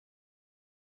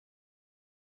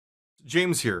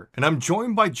James here, and I'm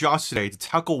joined by Josh today to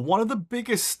tackle one of the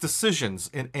biggest decisions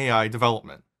in AI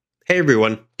development. Hey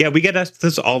everyone. Yeah, we get asked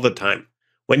this all the time.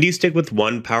 When do you stick with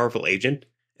one powerful agent?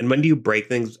 And when do you break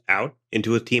things out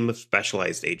into a team of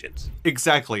specialized agents?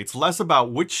 Exactly, it's less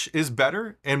about which is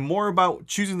better and more about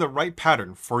choosing the right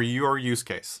pattern for your use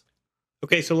case.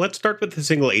 Okay, so let's start with the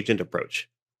single agent approach.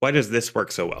 Why does this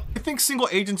work so well? I think single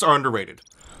agents are underrated.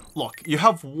 Look, you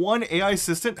have one AI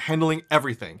assistant handling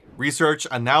everything: research,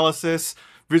 analysis,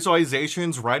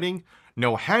 visualizations, writing.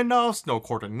 No handoffs, no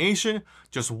coordination,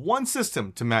 just one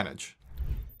system to manage.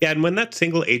 Yeah, and when that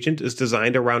single agent is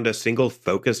designed around a single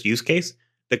focused use case,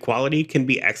 the quality can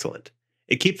be excellent.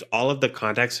 It keeps all of the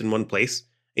context in one place,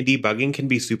 and debugging can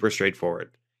be super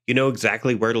straightforward. You know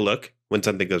exactly where to look when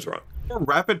something goes wrong. For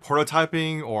rapid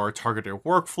prototyping or targeted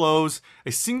workflows,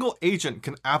 a single agent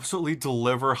can absolutely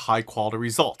deliver high quality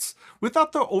results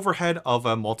without the overhead of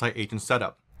a multi-agent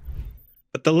setup.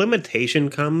 But the limitation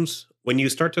comes when you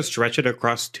start to stretch it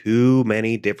across too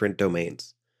many different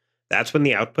domains. That's when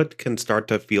the output can start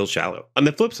to feel shallow. On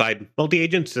the flip side,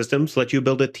 multi-agent systems let you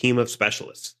build a team of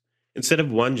specialists. Instead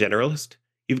of one generalist,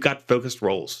 you've got focused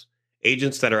roles.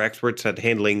 Agents that are experts at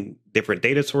handling different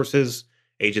data sources,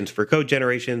 agents for code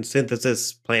generation,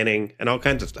 synthesis, planning, and all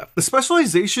kinds of stuff. The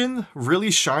specialization really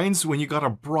shines when you got a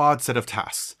broad set of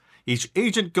tasks. Each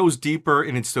agent goes deeper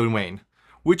in its domain,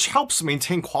 which helps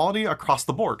maintain quality across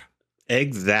the board.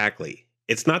 Exactly.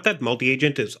 It's not that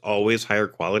multi-agent is always higher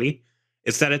quality,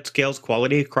 it's that it scales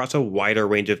quality across a wider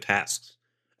range of tasks.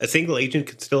 A single agent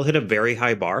can still hit a very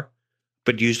high bar,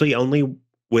 but usually only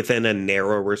within a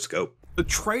narrower scope. The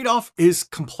trade-off is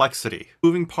complexity,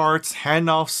 moving parts,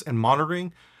 handoffs, and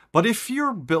monitoring. But if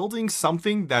you're building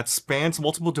something that spans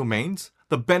multiple domains,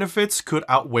 the benefits could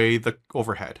outweigh the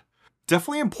overhead.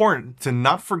 Definitely important to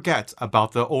not forget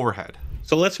about the overhead.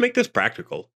 So let's make this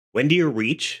practical. When do you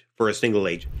reach for a single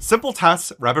agent? Simple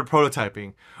tasks, rapid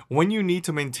prototyping, when you need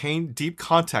to maintain deep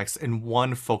context in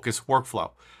one focused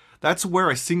workflow. That's where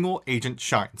a single agent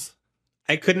shines.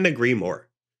 I couldn't agree more.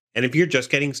 And if you're just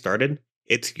getting started,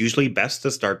 it's usually best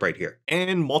to start right here.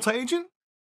 And multi-agent?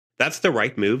 That's the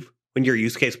right move when your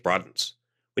use case broadens.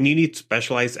 When you need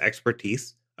specialized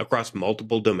expertise across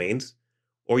multiple domains,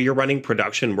 or you're running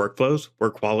production workflows where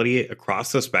quality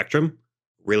across the spectrum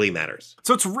really matters.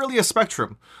 So it's really a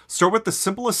spectrum. Start with the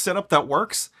simplest setup that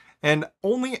works and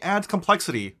only add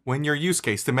complexity when your use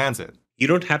case demands it. You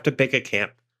don't have to pick a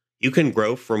camp. You can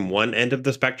grow from one end of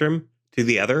the spectrum to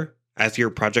the other as your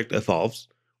project evolves,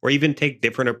 or even take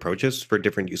different approaches for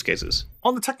different use cases.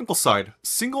 On the technical side,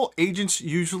 single agents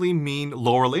usually mean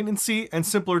lower latency and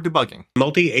simpler debugging.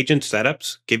 Multi-agent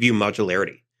setups give you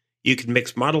modularity. You can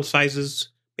mix model sizes,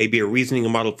 maybe a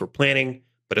reasoning model for planning,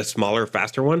 but a smaller,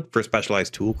 faster one for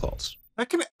specialized tool calls. That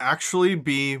can actually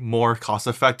be more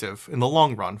cost-effective in the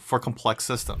long run for complex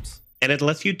systems. And it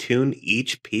lets you tune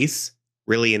each piece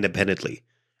really independently.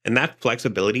 And that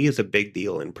flexibility is a big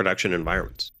deal in production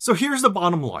environments. So here's the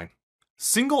bottom line.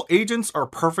 Single agents are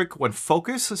perfect when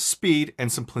focus, speed,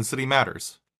 and simplicity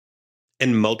matters.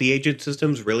 And multi-agent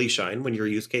systems really shine when your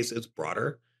use case is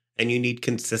broader and you need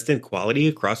consistent quality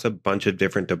across a bunch of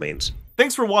different domains.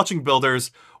 Thanks for watching,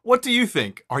 builders. What do you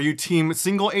think? Are you team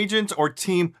single agent or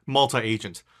team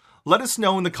multi-agent? Let us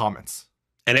know in the comments.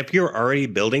 And if you're already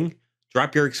building,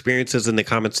 drop your experiences in the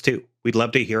comments too. We'd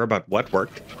love to hear about what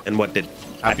worked and what didn't.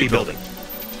 Happy building.